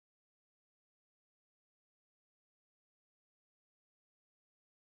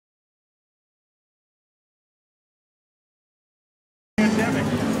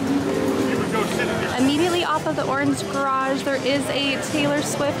of the Orange Garage, there is a Taylor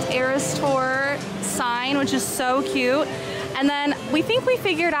Swift Eras Tour sign, which is so cute. And then we think we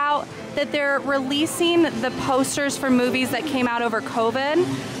figured out that they're releasing the posters for movies that came out over COVID.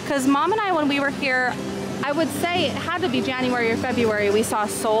 Because Mom and I, when we were here, I would say it had to be January or February, we saw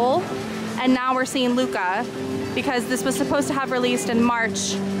Soul, and now we're seeing Luca, because this was supposed to have released in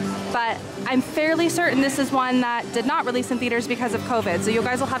March, but I'm fairly certain this is one that did not release in theaters because of COVID. So you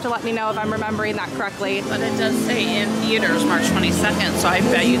guys will have to let me know if I'm remembering that correctly. But it does say in theaters March 22nd, so I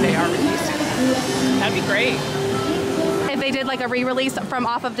bet you they are releasing. That'd be great. If they did like a re-release from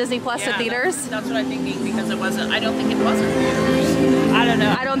off of Disney Plus to theaters? That's what I'm thinking, because it wasn't, I don't think it was in theaters. I don't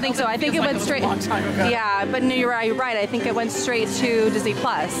know. I don't think so. I think it went straight. A long time ago. Yeah, but no, you're right. I think it went straight to Disney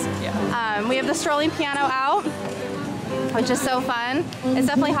Plus. Yeah. We have the strolling piano out, which is so fun. It's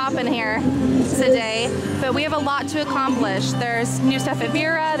definitely hopping here today, but we have a lot to accomplish. There's new stuff at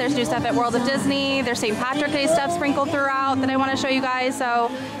Vera, there's new stuff at World of Disney, there's St. Patrick's Day stuff sprinkled throughout that I want to show you guys,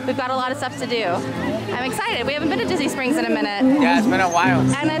 so we've got a lot of stuff to do. I'm excited. We haven't been to Disney Springs in a minute. Yeah, it's been a while.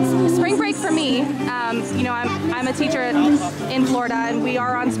 And it's spring break for me. You know, I'm a teacher in Florida, and we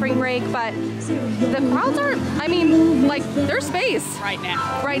are on spring break, but the crowds aren't, I mean, like, there's space. Right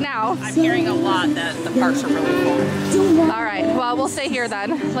now. Right now. I'm hearing a lot that the parks are really full. All right, well, we'll stay here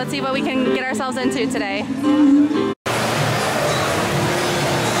then. Let's see what we can get ourselves into today.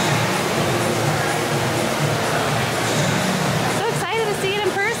 So excited to see it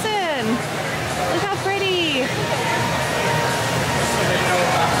in person. Look how pretty.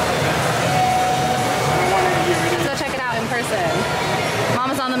 Let's go check it out in person.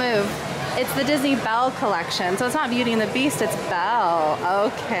 Mama's on the move. It's the Disney Belle collection. So it's not Beauty and the Beast, it's Belle.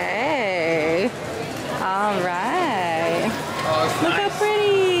 Okay. All right. Oh, look how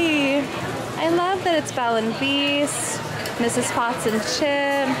pretty. I love that it's Belle and Beast, Mrs. Potts and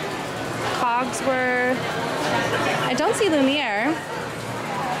Chip, Cogsworth. I don't see Lumiere.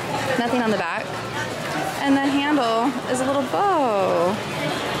 Nothing on the back. And the handle is a little bow.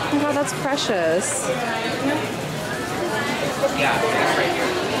 Oh my God, that's precious. Yeah, that's right here.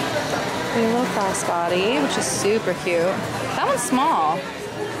 A little crossbody, which is super cute. That one's small.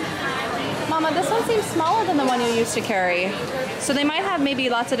 Mama, this one seems smaller than the one you used to carry. So they might have maybe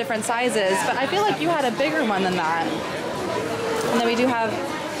lots of different sizes, but I feel like you had a bigger one than that. And then we do have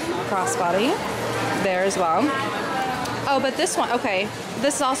crossbody there as well. Oh, but this one, okay.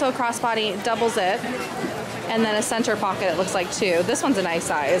 This is also a crossbody, double zip, and then a center pocket it looks like too. This one's a nice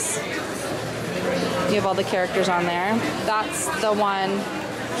size. You have all the characters on there. That's the one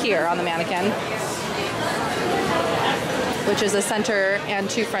here on the mannequin, which is a center and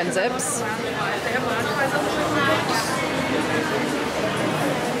two front zips.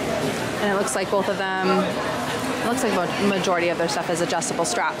 And it looks like both of them, it looks like the majority of their stuff is adjustable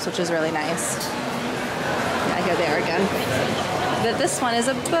straps, which is really nice. Yeah, here they are again. But this one is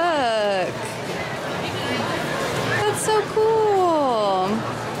a book. That's so cool.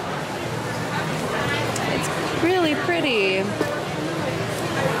 It's really pretty.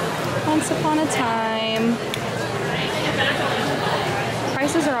 Once Upon a Time.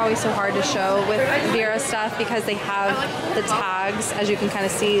 Prices are always so hard to show with Vera stuff because they have the tags, as you can kind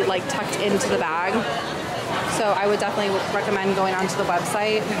of see, like tucked into the bag. So I would definitely recommend going onto the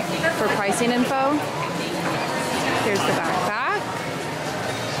website for pricing info. Here's the backpack.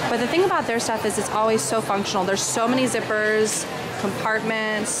 But the thing about their stuff is it's always so functional. There's so many zippers,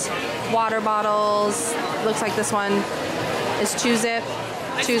 compartments, water bottles. Looks like this one is two zip.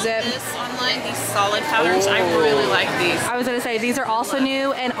 This online, these solid powders, I really like these. I was gonna say, these are also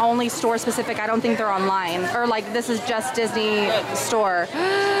new and only store specific. I don't think they're online. Or like, this is just Disney store.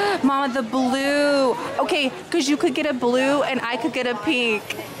 Mama, the blue. Okay, because you could get a blue and I could get a pink.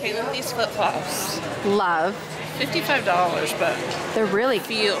 Okay, look at these flip-flops. Love. $55, but they're really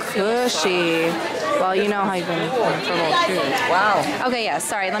cushy. Well, you know how you've been for little shoes. Wow. Okay, yeah,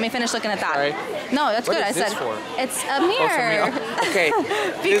 sorry. Let me finish looking at that. Sorry. No, that's What good. is I this said for? It's a mirror. Okay.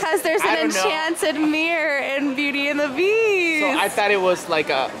 Because there's an enchanted mirror in Beauty and the Beast. So I thought it was like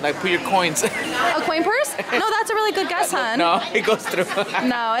put your coins. A coin purse? No, that's a really good guess, hon. No, it goes through.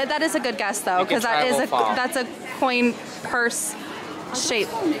 No, that is a good guess though, because that's a coin purse shape.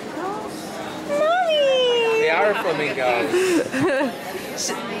 Mommy! They are flamingos.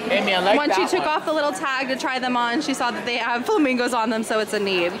 Amy, I like Once that she took one. off the little tag to try them on, she saw that they have flamingos on them, so it's a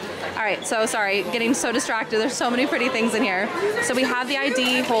need. All right, so sorry, getting so distracted. There's so many pretty things in here. So we have the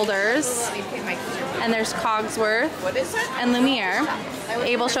ID holders, and there's Cogsworth and Lumiere.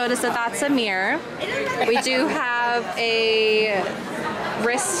 Abel showed us that that's a mirror. We do have a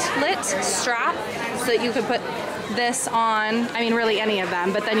wristlet strap so that you could put this on, I mean really any of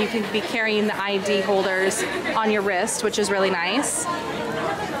them, but then you can be carrying the ID holders on your wrist, which is really nice.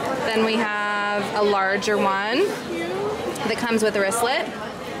 Then we have a larger one that comes with a wristlet.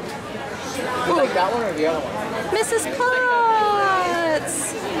 You like that one or the other one? Mrs.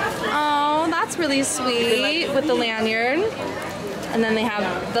 Potts! Oh, that's really sweet with the lanyard. And then they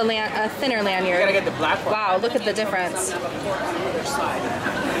have the thinner lanyard. You gotta get the black one. Wow, look at the difference.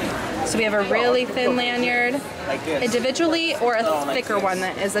 So we have a really thin lanyard, Like this. individually, or a thicker one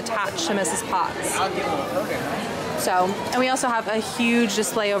that is attached to Mrs. Potts. I'll give them a program. So, and we also have a huge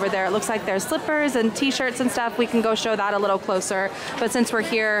display over there. It looks like there's slippers and t-shirts and stuff. We can go show that a little closer. But since we're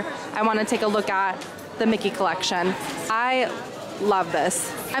here, I want to take a look at the Mickey collection. I love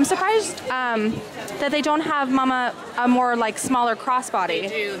this. I'm surprised that they don't have Mama a more like smaller crossbody. They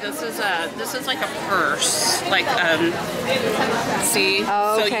do. This is like a purse. Like see?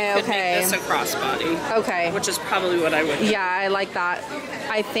 Oh, so okay, you could okay. make this a crossbody. Okay. Which is probably what I would do. Yeah, I like that.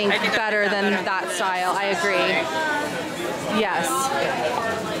 I think better than that style. I agree. Yes.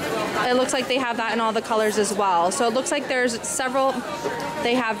 It looks like they have that in all the colors as well. So it looks like there's several.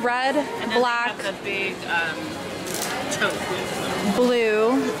 They have red, And black, they have the big tote.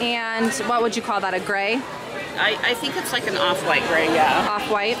 blue, and what would you call that? A gray? I think it's like an off-white gray, yeah.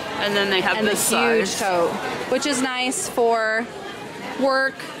 Off-white. And then they have And the this huge size. tote, which is nice for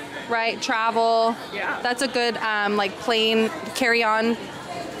work, right? Travel. Yeah. That's a good like plain carry-on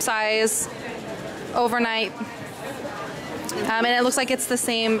size overnight. And it looks like it's the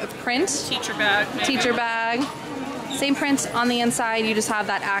same print. Teacher bag. Maybe. Teacher bag. Same print on the inside. You just have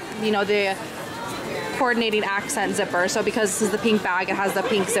that, the coordinating accent zipper. So because this is the pink bag, it has the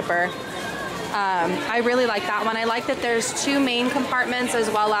pink zipper. I really like that one. I like that there's two main compartments as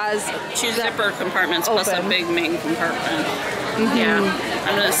well as Two zipper compartments plus a open. big main compartment. Yeah.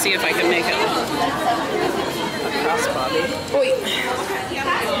 I'm gonna see if I can make it a crossbody.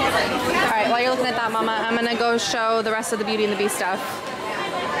 All right, while you're looking at that, Mama, I'm gonna go show the rest of the Beauty and the Beast stuff.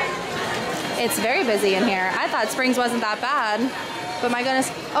 It's very busy in here. I thought Springs wasn't that bad, but my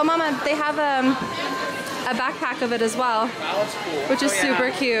goodness. Oh, Mama, they have a backpack of it as well, which is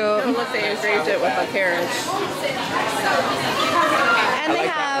super cute. Oh, look, they engraved it with a carriage. And they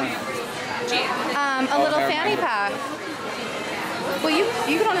have a little fanny pack. Well,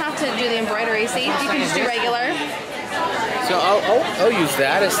 you don't have to do the embroidery, see? You can just do regular. So I'll use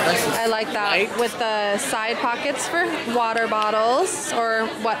that. It's nice. I like that light. with the side pockets for water bottles or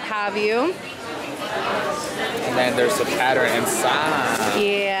what have you. And then there's a pattern inside.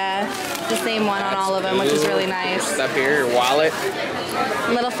 Yeah, the same one on all of them, which is really nice. Stuff here, your wallet.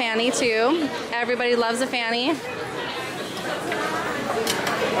 Little fanny too. Everybody loves a fanny.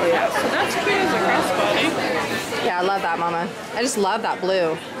 Oh yeah, so that's cute as a crossbody. Yeah, I love that, Mama. I just love that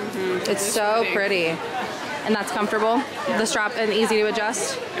blue. It's so pretty. And that's comfortable. The strap and easy to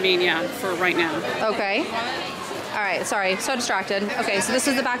adjust. I mean, yeah, for right now. Okay. All right, sorry, so distracted. Okay, so this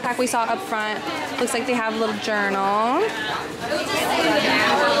is the backpack we saw up front. Looks like they have a little journal.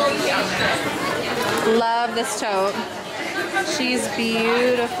 Love this tote. She's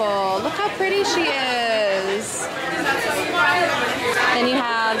beautiful. Look how pretty she is. Then you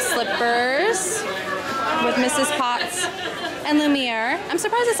have slippers with Mrs. Potts and Lumiere. I'm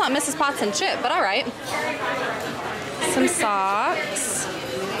surprised it's not Mrs. Potts and Chip, but all right. Some socks.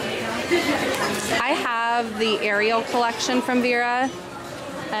 I have the Ariel collection from Vera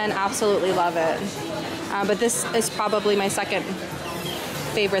and absolutely love it. But this is probably my second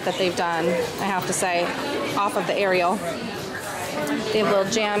favorite that they've done, I have to say, off of the Ariel. They have little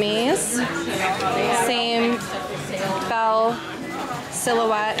jammies, same bell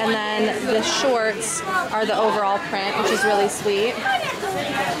silhouette, and then the shorts are the overall print, which is really sweet.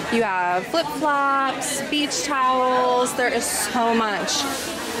 You have flip-flops, beach towels. There is so much.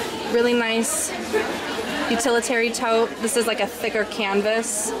 Really nice utilitarian tote. This is like a thicker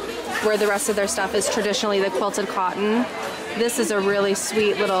canvas where the rest of their stuff is traditionally the quilted cotton. This is a really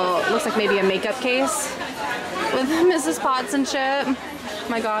sweet little, looks like maybe a makeup case with Mrs. Potts and Chip.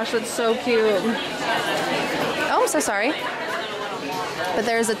 My gosh, that's so cute. Oh, I'm so sorry. But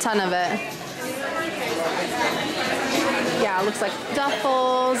there's a ton of it. Yeah, it looks like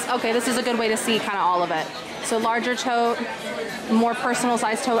duffels. Okay, this is a good way to see kind of all of it. So larger tote, more personal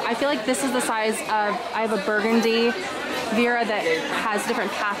size tote. I feel like this is the size of, I have a burgundy Vera that has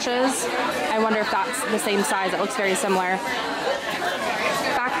different patches. I wonder if that's the same size. It looks very similar.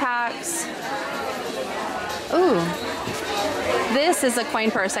 Backpacks. Ooh. This is a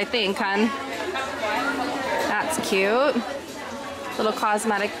coin purse, I think, hun. That's cute. Little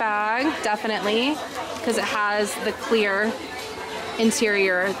cosmetic bag, definitely, because it has the clear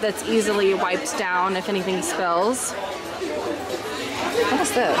interior that's easily wiped down if anything spills. What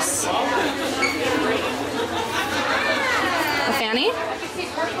is this? A fanny?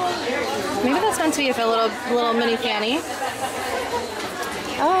 Maybe that's meant to be a little mini fanny.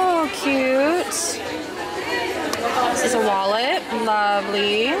 Oh, cute. This is a wallet.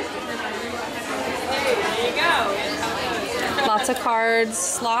 Lovely. Lots of cards,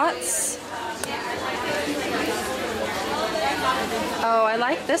 slots. Oh, I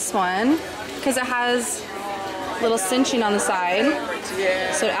like this one because it has little cinching on the side,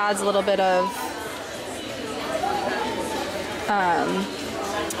 so it adds a little bit of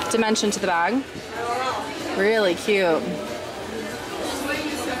dimension to the bag. Really cute.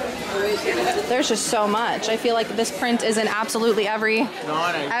 There's just so much. I feel like this print is in absolutely everything.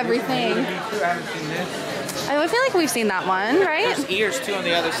 I feel like we've seen that one, right? There's ears too on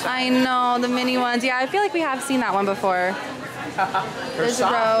the other side. I know, the mini ones. Yeah, I feel like we have seen that one before. There's a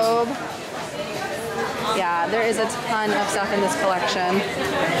robe. Yeah, there is a ton of stuff in this collection.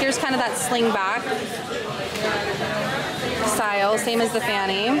 Here's kind of that sling back style, same as the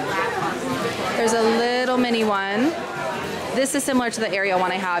fanny. There's a little mini one. This is similar to the Ariel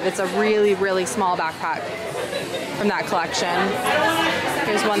one I have. It's a really, really small backpack from that collection.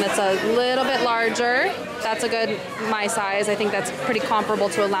 Here's one that's a little bit larger. That's a good, my size. I think that's pretty comparable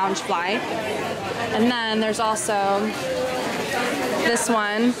to a Loungefly. And then there's also this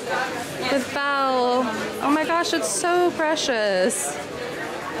one with Belle. Oh my gosh, it's so precious.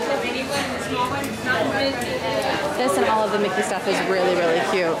 This and all of the Mickey stuff is really, really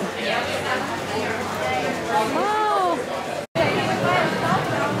cute. Wow.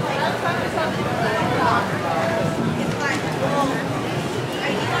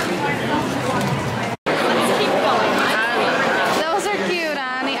 Those are cute,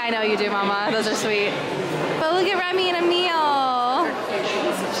 honey. I know you do, Mama. Those are sweet. But look at Remy and Emil.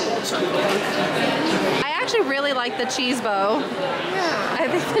 I actually really like the cheese bow. Yeah. I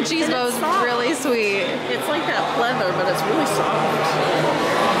think the cheese bow is really sweet. It's like that pleather, but it's really soft.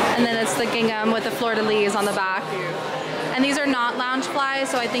 And then it's the gingham with the fleur-de-lis on the back. And these are not Loungefly,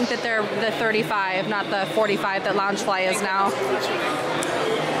 so I think that they're the 35, not the 45 that Loungefly is now.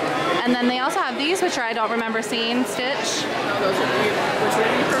 And then they also have these, which I don't remember seeing. Stitch. No, those are cute. Which would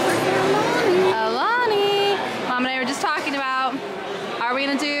be perfect for Alani. Mom and I were just talking about, are we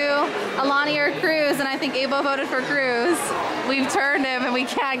gonna do Alani or Cruz? And I think Abo voted for Cruz. We've turned him and we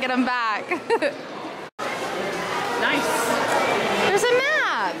can't get him back. Nice. There's a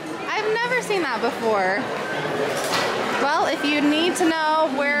map. I've never seen that before. Well, if you need to know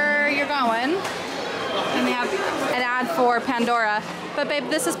where you're going, and they have an ad for Pandora. But babe,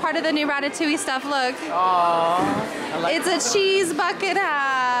 this is part of the new Ratatouille stuff. Look. Aww. It's a cheese bucket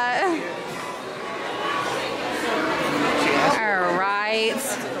hat. All right.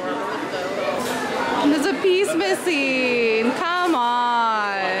 There's a piece missing. Come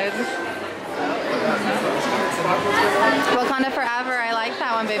on. Wakanda Forever. I like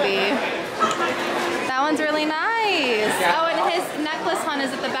that one, baby. That one's really nice. Oh, and his necklace hunt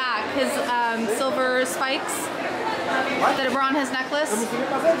is at the back. His silver spikes that were on his necklace.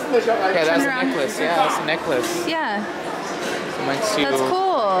 Yeah, that's a necklace. Yeah, that's a necklace. Yeah. That's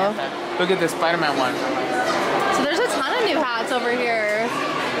cool. Look at the Spider-Man one. So there's a ton of new hats over here.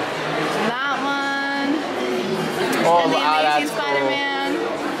 That one. Oh, and the Amazing that's Spider-Man.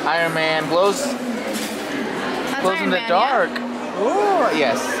 Cool. Iron Man glows. That's Glows Iron in the Man, dark. Yeah. Oh,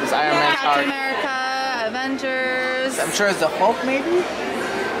 yes, it's Iron Man Captain dark. America, Avengers. I'm sure it's the Hulk, maybe.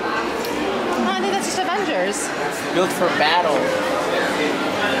 No, I think that's just Avengers. Built for battle.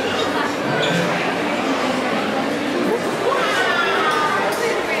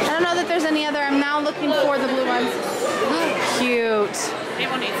 I don't know that there's any other. I'm now looking for the blue ones. Cute.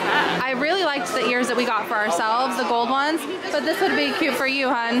 Anyone needs that. I really liked the ears that we got for ourselves, the gold ones, but this would be cute for you,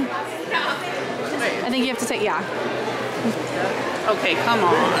 hun. I think you have to take, yeah. Okay, come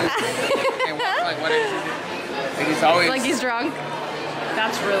on. Like, what is it? Like he's always... Like he's drunk.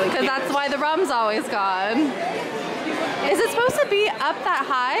 That's really cute. Because that's why the rum's always gone. Is it supposed to be up that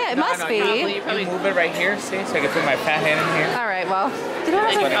high? It must be. You move it right here, see? So I can put my fat head in here. All right, well, you don't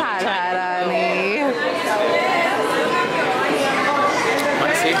have a fat head, honey.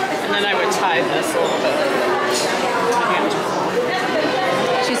 Want to see? And then I would tie this a little bit.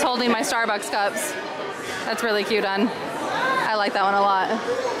 She's holding my Starbucks cups. That's really cute, hun. I like that one a lot.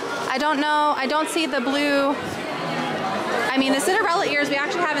 I don't know, I don't see the blue. I mean, the Cinderella ears we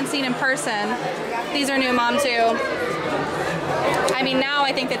actually haven't seen in person. These are new, Mom, too. I mean, now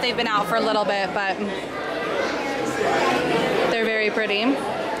I think that they've been out for a little bit, but they're very pretty.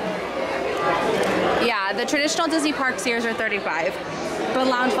 Yeah, the traditional Disney Parks ears are 35, but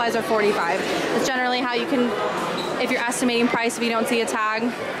Loungeflies are 45. It's generally how you can, if you're estimating price, if you don't see a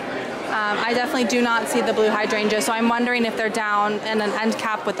tag. I definitely do not see the blue hydrangea, so I'm wondering if they're down in an end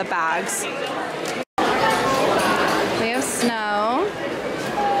cap with the bags. We have snow,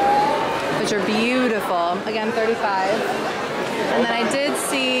 which are beautiful. Again, 35. And then I did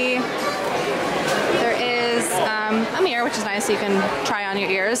see there is a mirror, which is nice, so you can try on your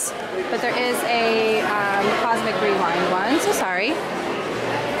ears. But there is a Cosmic Rewind one, so sorry.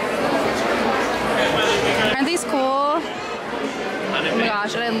 Aren't these cool? Oh my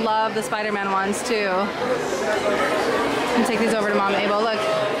gosh, and I love the Spider-Man ones too. I'm gonna take these over to Mom Abel. Look,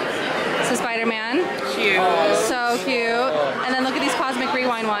 it's a Spider-Man. Cute. So cute. And then look at these Cosmic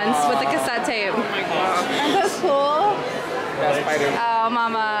Rewind ones with the cassette tape. Oh my gosh. Aren't those cool? That's Spider-Man. Oh,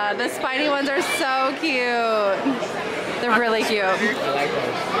 Mama, the Spidey ones are so cute. They're really cute. I like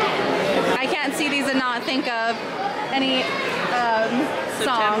those. I can't see these and not think of any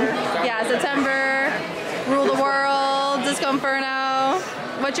song. Yeah, September, Rule the World, Disco Inferno.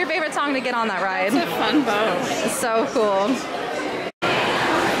 What's your favorite song to get on that ride? It's a fun boat. It's so cool.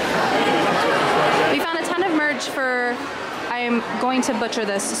 We found a ton of merch for, I am going to butcher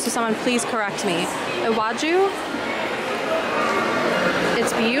this, so someone please correct me. Iwaju?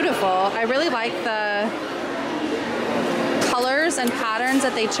 It's beautiful. I really like the colors and patterns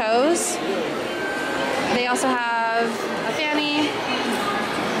that they chose. They also have a fanny.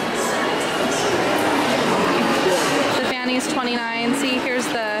 The fanny is $29. See, here's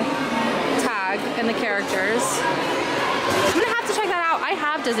the tag and the characters. I'm gonna have to check that out. I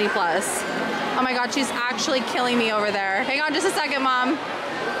have Disney Plus. Oh my God, she's actually killing me over there. Hang on just a second, Mom.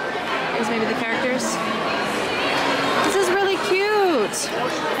 Here's maybe the characters. This is really cute.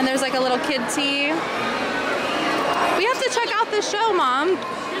 And there's like a little kid tee. We have to check out this show, Mom.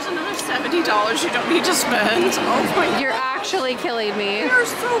 Here's another $70 you don't need to spend. Oh my God. You're actually killing me. They're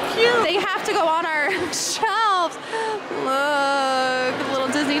so cute. They have to go on our shelves. Look, little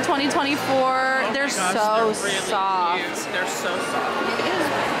Disney 2024. They're Gosh, so they're really soft. cute. They're so soft.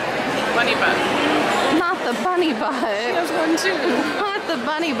 Bunny butt. Not the bunny butt. There's one too. Not the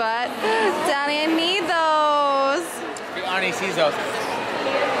bunny butt. Daddy, I need those. Arnie sees those.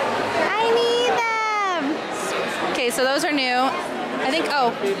 I need them. Okay, so those are new. I think,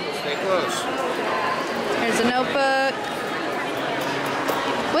 oh, Stay close. here's a notebook.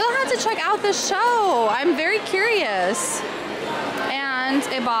 We'll have to check out the show. I'm very curious. And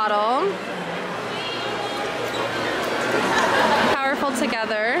a bottle. Powerful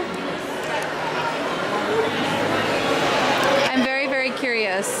Together. I'm very, very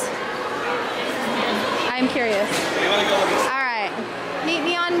curious. I'm curious. All right. Meet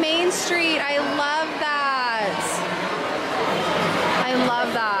me on Main Street. I love that. I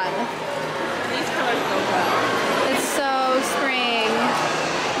love that. These colors go well. It's so spring.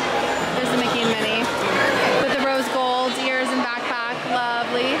 There's the Mickey and Minnie. With the rose gold ears and backpack.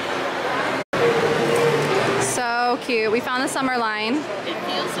 Lovely. So cute. We found the summer line. It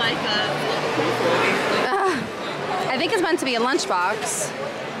feels like a I think it's meant to be a lunchbox.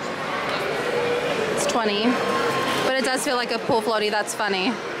 It's 20. But it does feel like a pool floaty. That's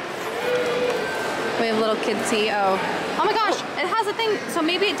funny. We have little kid tea. Oh my gosh, it has a thing, so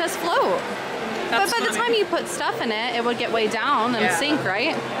maybe it does float. But by the time you put stuff in it, it would get way down and sink,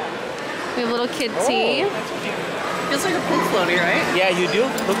 right? We have little kid tea. feels like a pool floaty, right? Yeah, you do.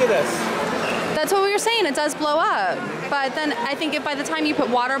 Look at this. That's what we were saying, it does blow up. But then I think if by the time you put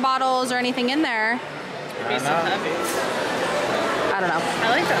water bottles or anything in there, It'd be so heavy. I don't know. I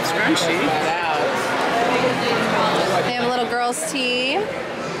like that scrunchie. They have a little girl's tea.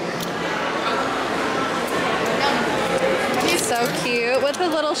 So cute with the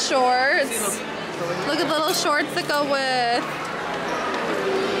little shorts. Look at the little shorts that go with.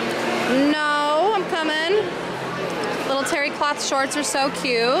 No, I'm coming. Little terry cloth shorts are so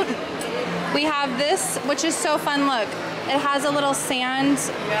cute. We have this, which is so fun. Look, it has a little sand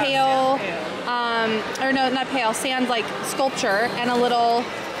pail, or no, not pail, sand like sculpture, and a little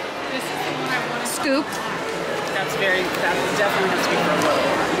scoop. That definitely has to be for a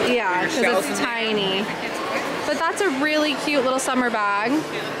little. Yeah, because it's tiny. But that's a really cute little summer bag.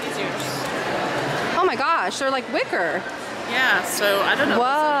 Oh my gosh, they're like wicker. Yeah, so I don't know.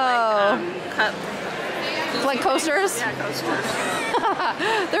 Whoa. Like coasters? Yeah, coasters.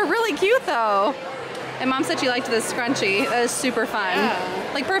 They're really cute though. And Mom said she liked this scrunchie. That is super fun.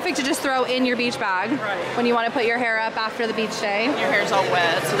 Yeah. Like perfect to just throw in your beach bag when you want to put your hair up after the beach day. Your hair's all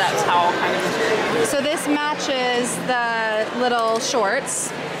wet, so that's how kind of material. So this matches the little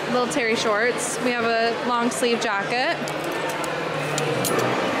shorts, little terry shorts. We have a long sleeve jacket.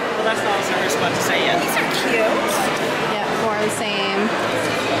 Well, that's awesome. about to say, yeah, these are cute. Yeah, more of the same.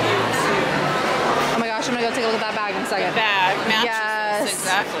 Oh my gosh, I'm gonna go take a look at that bag in a second. Bag matches Yes. this,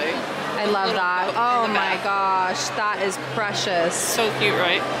 exactly. I love that. Oh my gosh, that is precious. So cute,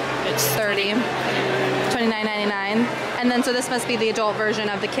 right? It's 30, $29.99. And then, so this must be the adult version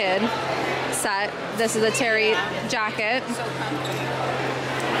of the kid set. This is a terry jacket. so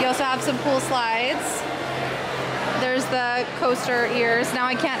comfy. You also have some pool slides. There's the coaster ears. Now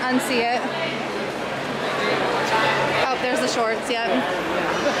I can't unsee it. Oh, there's the shorts, yep.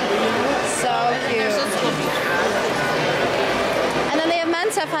 So cute. And then they have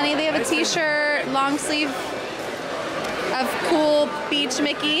men's stuff, honey. They have a t-shirt, long sleeve of cool beach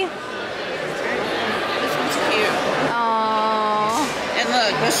Mickey. This one's cute. Aww. And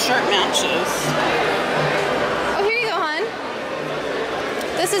look, this shirt matches. Oh, here you go, hon.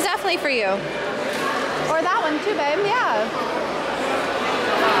 This is definitely for you. Or that one too, babe. Yeah.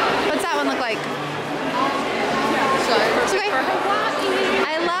 What's that one look like? It's okay.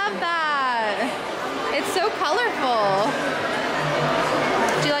 I love that. It's so colorful.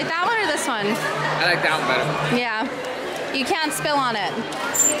 Do you like that one or this one? I like that one better. Yeah. You can't spill on it.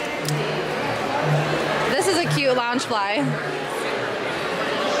 This is a cute lounge fly.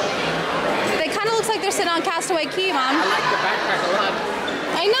 They kind of looks like they're sitting on Castaway Key, Mom. I like the backpack a lot.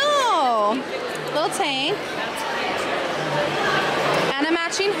 I know. Little tank. And a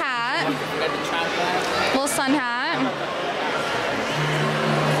matching hat. Got the trap bag. Little sun hat.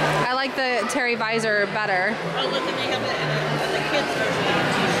 I like the terry visor better. Oh, look, and they have the kids version.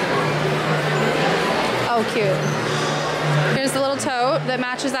 Oh, cute. Here's the little tote that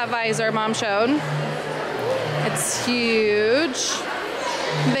matches that visor Mom showed. It's huge.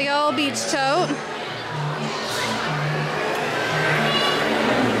 Big old beach tote.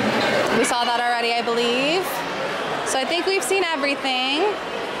 We saw that already, I believe. So I think we've seen everything.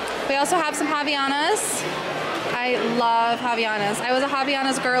 We also have some Havaianas. I love Havaianas. I was a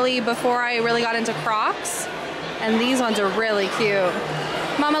Havaianas girly before I really got into Crocs. And these ones are really cute.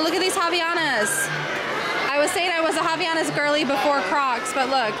 Mama, look at these Havaianas. I was saying I was a Havaianas girly before Crocs, but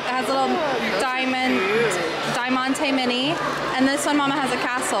look, it has a little diamante mini. And this one, Mama, has a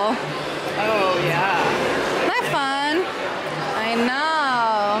castle. Oh, yeah. Isn't that fun? I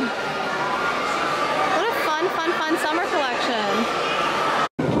know. What a fun summer collection.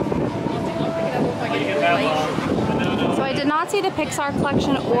 So I did not see the Pixar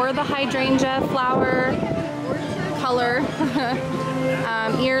collection or the hydrangea flower color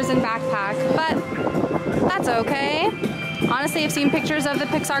ears and backpack, but that's okay. Honestly, I've seen pictures of the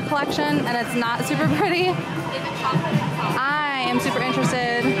Pixar collection and it's not super pretty. I am super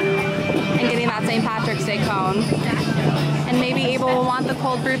interested in getting that St. Patrick's Day cone. And maybe Abel will want the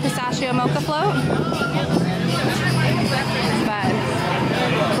cold brew pistachio mocha float.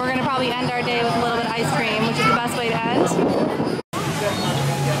 But we're gonna probably end our day with a little bit of ice cream, which is the best way to end.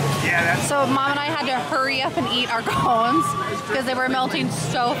 So Mom and I had to hurry up and eat our cones because they were melting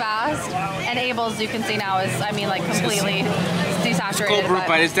so fast. And Abel's, you can see now, is, I mean, like completely desaturated. Cold brew,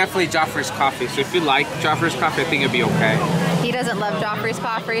 but it's definitely Joffrey's coffee. So if you like Joffrey's coffee, I think it'd be okay. He doesn't love Joffrey's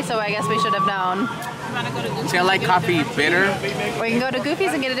coffee, so I guess we should have known. See, I like coffee bitter. Or you can go to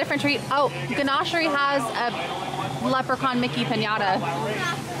Goofy's and get a different treat. Oh, Ganachery has a leprechaun Mickey pinata.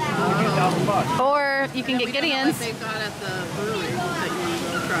 Or you can get Gideon's. They got at the brewery that you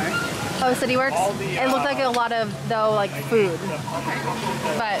want to try. Oh, City Works? It looked like a lot of, though, like food.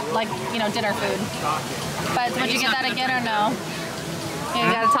 But, like, you know, dinner food. But would you get that again or no? You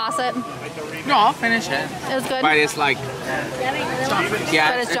gotta toss it? No, I'll finish it. It was good? But it's like,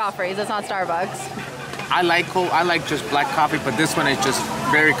 yeah. But it's Joffrey's, it's not Starbucks. I like just black coffee, but this one is just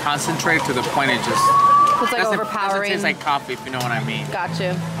very concentrated to the point it just It's like doesn't overpowering. taste like coffee, if you know what I mean. Got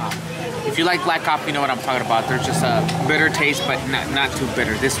you. If you like black coffee, you know what I'm talking about. There's just a bitter taste, but not too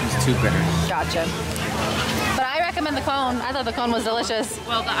bitter. This one's too bitter. Gotcha. But I recommend the cone. I thought the cone was delicious.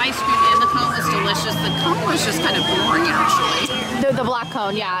 Well, the ice cream and the cone was delicious. The cone was just kind of boring, actually. The black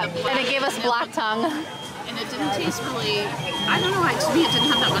cone, yeah. And it gave us black tongue. And it didn't taste really, I don't know, to me it didn't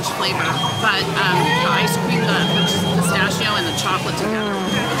have that much flavor. But the ice cream, the pistachio and the chocolate together were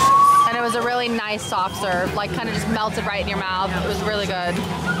delicious. And it was a really nice soft serve. Like, kind of just melted right in your mouth. It was really good.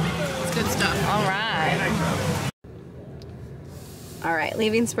 It's good stuff. All right. All right,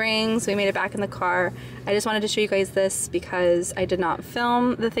 leaving Springs. We made it back in the car. I just wanted to show you guys this because I did not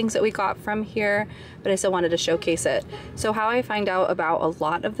film the things that we got from here, but I still wanted to showcase it. So how I find out about a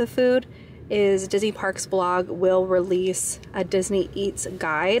lot of the food is Disney Parks blog will release a Disney Eats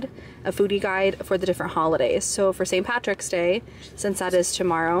guide, a foodie guide for the different holidays. So for St. Patrick's Day, since that is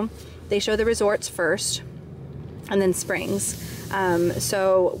tomorrow, they show the resorts first. and then Springs.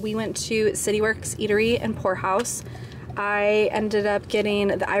 So we went to CityWorks Eatery and Poorhouse. I ended up getting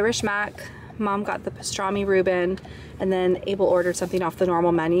the Irish Mac. Mom got the pastrami Reuben, and then Abel ordered something off the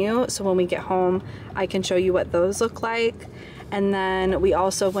normal menu. So when we get home, I can show you what those look like. And then we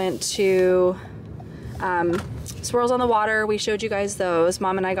also went to Swirls on the Water. We showed you guys those.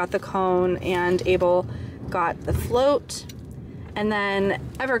 Mom and I got the cone, and Abel got the float. And then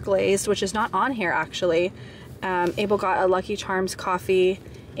Everglazed, which is not on here actually. Abel got a Lucky Charms coffee,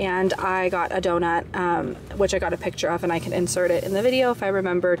 and I got a donut, which I got a picture of, and I can insert it in the video if I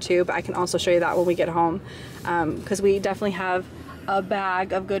remember to, but I can also show you that when we get home, because we definitely have a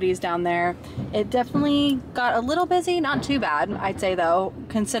bag of goodies down there. It definitely got a little busy, not too bad, I'd say though,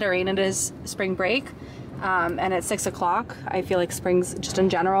 considering it is spring break, and it's 6 o'clock. I feel like Springs just in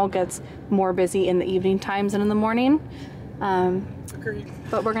general gets more busy in the evening times than in the morning.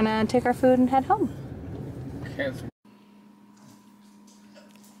 But we're gonna take our food and head home.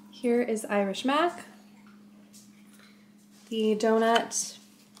 Here is Irish Mac, the donut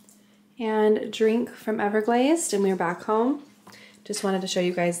and drink from Everglazed, and we're back home. Just wanted to show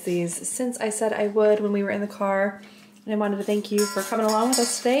you guys these since I said I would when we were in the car, and I wanted to thank you for coming along with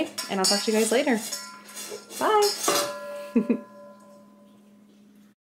us today, and I'll talk to you guys later. Bye!